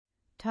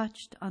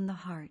Touched on the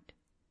Heart,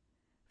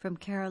 from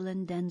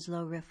Carolyn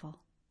Denslow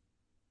Riffle.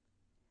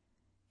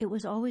 It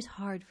was always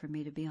hard for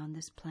me to be on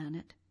this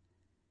planet.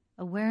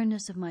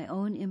 Awareness of my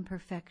own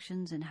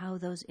imperfections and how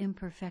those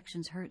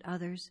imperfections hurt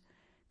others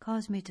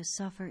caused me to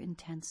suffer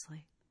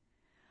intensely.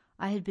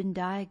 I had been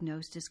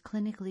diagnosed as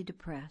clinically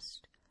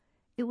depressed.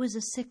 It was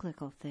a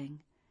cyclical thing,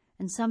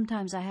 and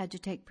sometimes I had to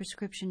take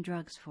prescription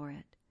drugs for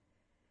it.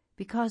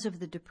 Because of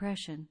the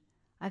depression,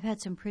 I've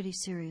had some pretty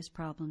serious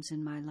problems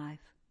in my life.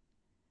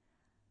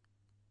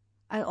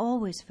 I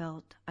always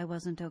felt I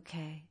wasn't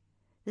okay,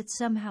 that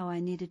somehow I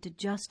needed to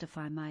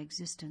justify my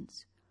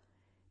existence.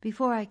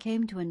 Before I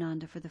came to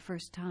Ananda for the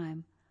first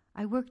time,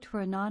 I worked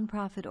for a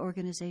nonprofit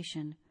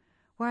organization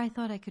where I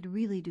thought I could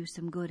really do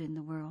some good in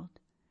the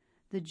world.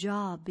 The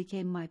job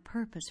became my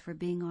purpose for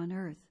being on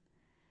earth.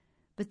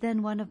 But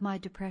then one of my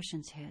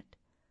depressions hit.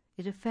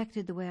 It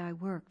affected the way I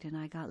worked and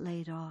I got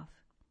laid off.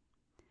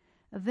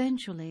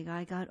 Eventually,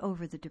 I got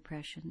over the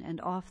depression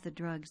and off the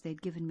drugs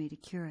they'd given me to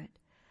cure it,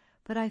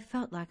 but I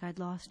felt like I'd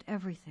lost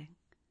everything.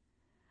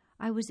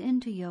 I was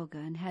into yoga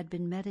and had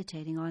been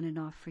meditating on and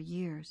off for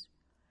years,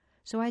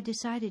 so I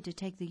decided to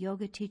take the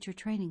yoga teacher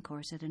training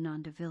course at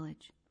Ananda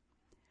Village.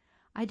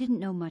 I didn't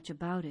know much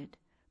about it,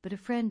 but a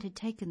friend had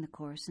taken the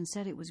course and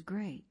said it was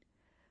great,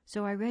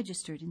 so I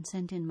registered and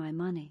sent in my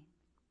money.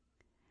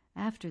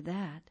 After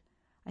that,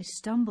 I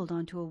stumbled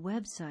onto a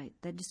website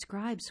that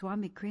described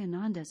Swami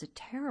Kriyananda as a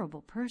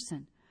terrible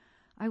person.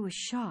 I was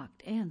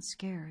shocked and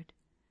scared.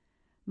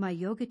 My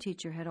yoga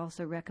teacher had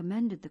also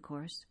recommended the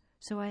course,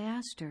 so I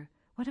asked her,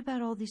 "What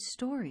about all these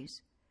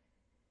stories?"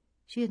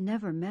 She had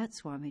never met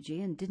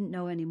Swamiji and didn't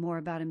know any more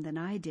about him than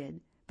I did,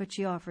 but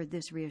she offered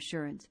this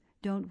reassurance,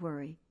 "Don't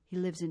worry, he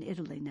lives in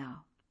Italy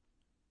now."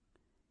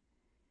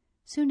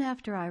 Soon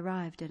after I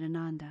arrived at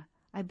Ananda,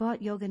 I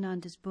bought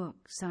Yogananda's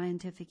book,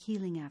 Scientific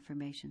Healing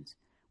Affirmations,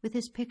 with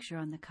his picture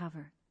on the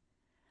cover.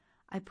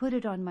 I put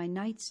it on my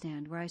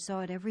nightstand where I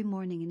saw it every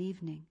morning and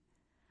evening.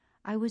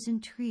 I was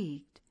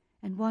intrigued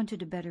and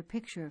wanted a better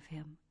picture of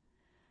him.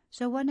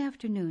 So one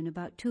afternoon,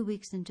 about 2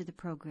 weeks into the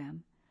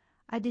program,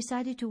 I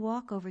decided to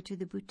walk over to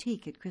the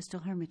boutique at Crystal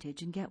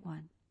Hermitage and get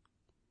one.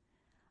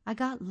 I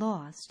got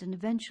lost and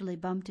eventually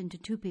bumped into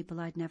 2 people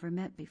I'd never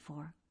met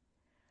before.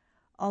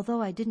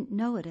 Although I didn't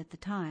know it at the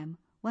time,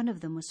 one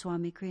of them was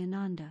Swami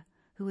Kriyananda,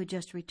 who had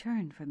just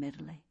returned from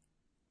Italy.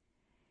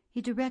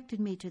 He directed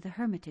me to the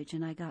Hermitage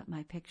and I got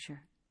my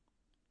picture.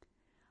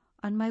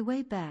 On my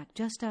way back,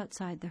 just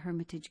outside the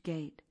Hermitage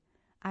gate,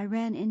 I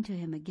ran into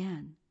him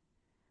again.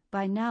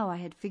 By now I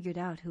had figured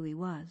out who he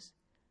was.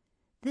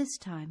 This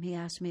time he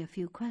asked me a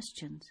few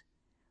questions.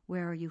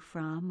 Where are you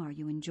from? Are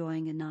you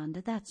enjoying Ananda?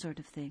 That sort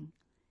of thing.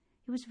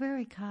 He was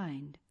very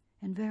kind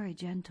and very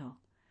gentle,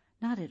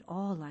 not at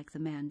all like the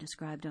man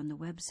described on the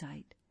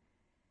website.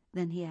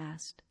 Then he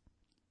asked,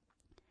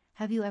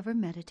 "Have you ever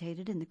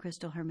meditated in the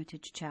Crystal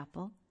Hermitage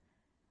Chapel?"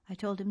 I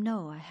told him,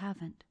 "No, I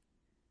haven't."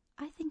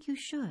 "I think you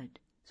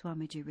should,"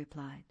 Swamiji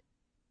replied.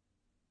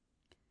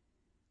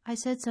 I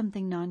said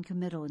something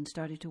non-committal and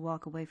started to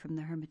walk away from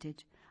the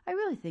Hermitage. "I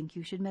really think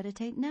you should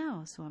meditate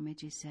now,"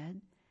 Swamiji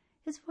said.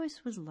 His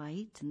voice was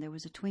light and there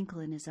was a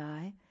twinkle in his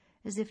eye,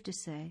 as if to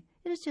say,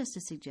 "It is just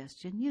a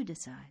suggestion, you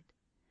decide."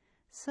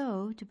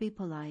 So, to be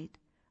polite,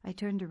 I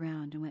turned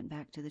around and went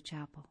back to the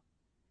chapel.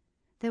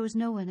 There was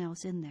no one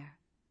else in there.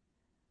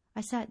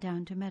 I sat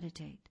down to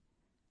meditate.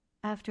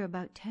 After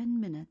about 10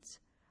 minutes,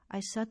 I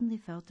suddenly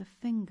felt a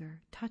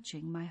finger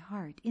touching my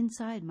heart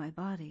inside my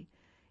body.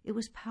 It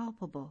was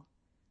palpable,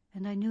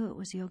 and I knew it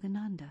was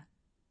Yogananda.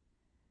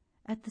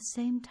 At the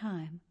same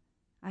time,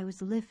 I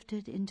was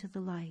lifted into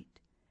the light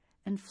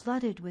and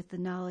flooded with the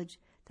knowledge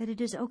that it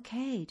is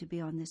okay to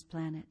be on this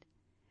planet.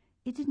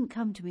 It didn't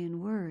come to me in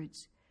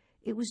words.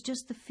 It was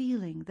just the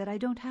feeling that I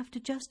don't have to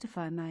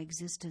justify my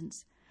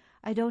existence.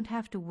 I don't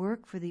have to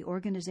work for the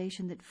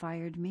organization that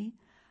fired me.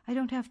 I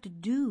don't have to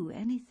do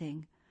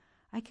anything.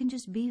 I can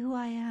just be who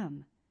I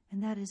am,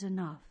 and that is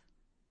enough.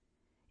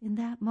 In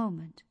that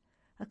moment,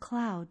 a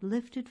cloud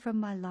lifted from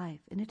my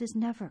life, and it has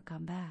never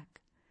come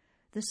back.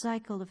 The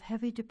cycle of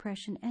heavy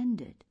depression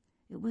ended.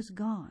 It was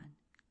gone.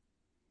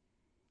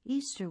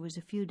 Easter was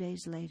a few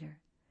days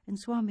later, and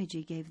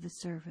Swamiji gave the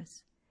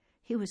service.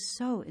 He was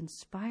so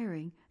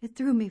inspiring, it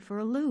threw me for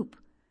a loop.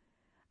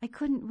 I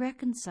couldn't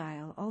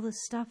reconcile all the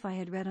stuff I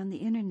had read on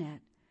the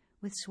internet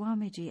with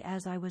Swamiji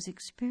as I was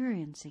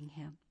experiencing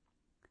him.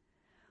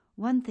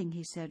 One thing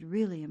he said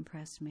really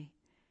impressed me.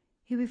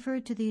 He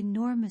referred to the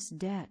enormous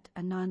debt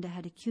Ananda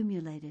had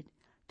accumulated,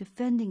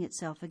 defending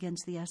itself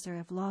against the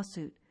SRF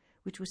lawsuit,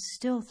 which was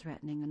still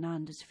threatening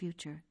Ananda's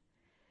future.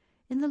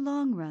 In the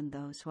long run,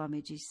 though,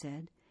 Swamiji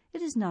said,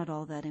 it is not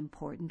all that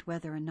important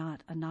whether or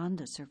not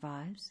Ananda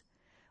survives.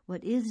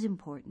 What is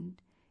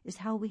important is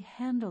how we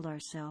handle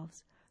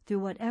ourselves through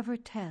whatever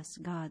tests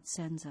God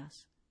sends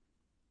us.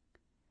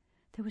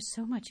 There was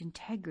so much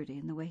integrity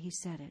in the way he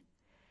said it.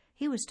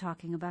 He was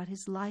talking about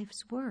his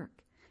life's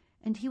work,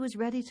 and he was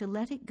ready to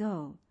let it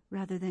go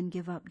rather than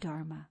give up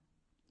Dharma.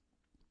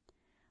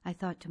 I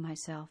thought to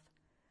myself,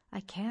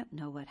 I can't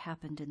know what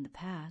happened in the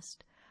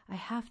past. I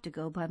have to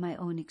go by my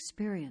own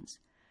experience.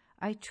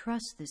 I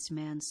trust this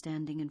man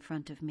standing in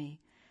front of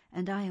me,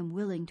 and I am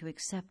willing to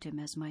accept him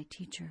as my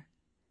teacher.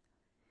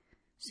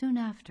 Soon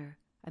after,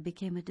 I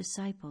became a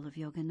disciple of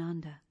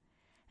Yogananda,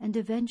 and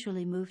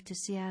eventually moved to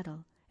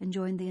Seattle and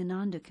joined the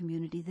Ananda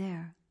community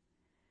there.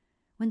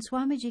 When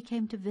Swamiji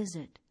came to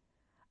visit,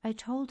 I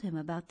told him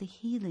about the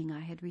healing I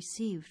had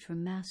received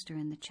from Master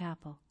in the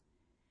chapel.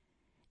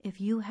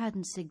 If you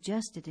hadn't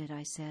suggested it,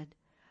 I said,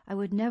 I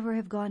would never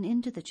have gone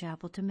into the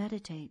chapel to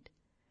meditate.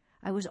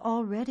 I was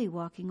already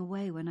walking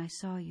away when I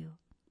saw you.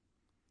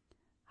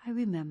 I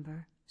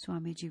remember,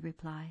 Swamiji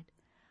replied.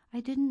 I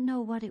didn't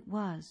know what it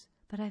was,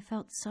 but I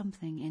felt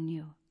something in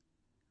you.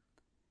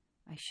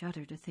 I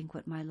shudder to think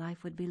what my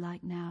life would be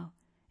like now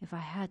if I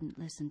hadn't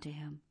listened to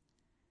him.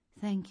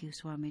 Thank you,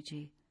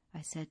 Swamiji,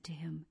 I said to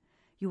him.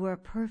 You were a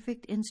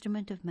perfect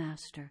instrument of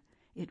Master.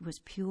 It was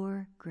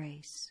pure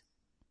grace.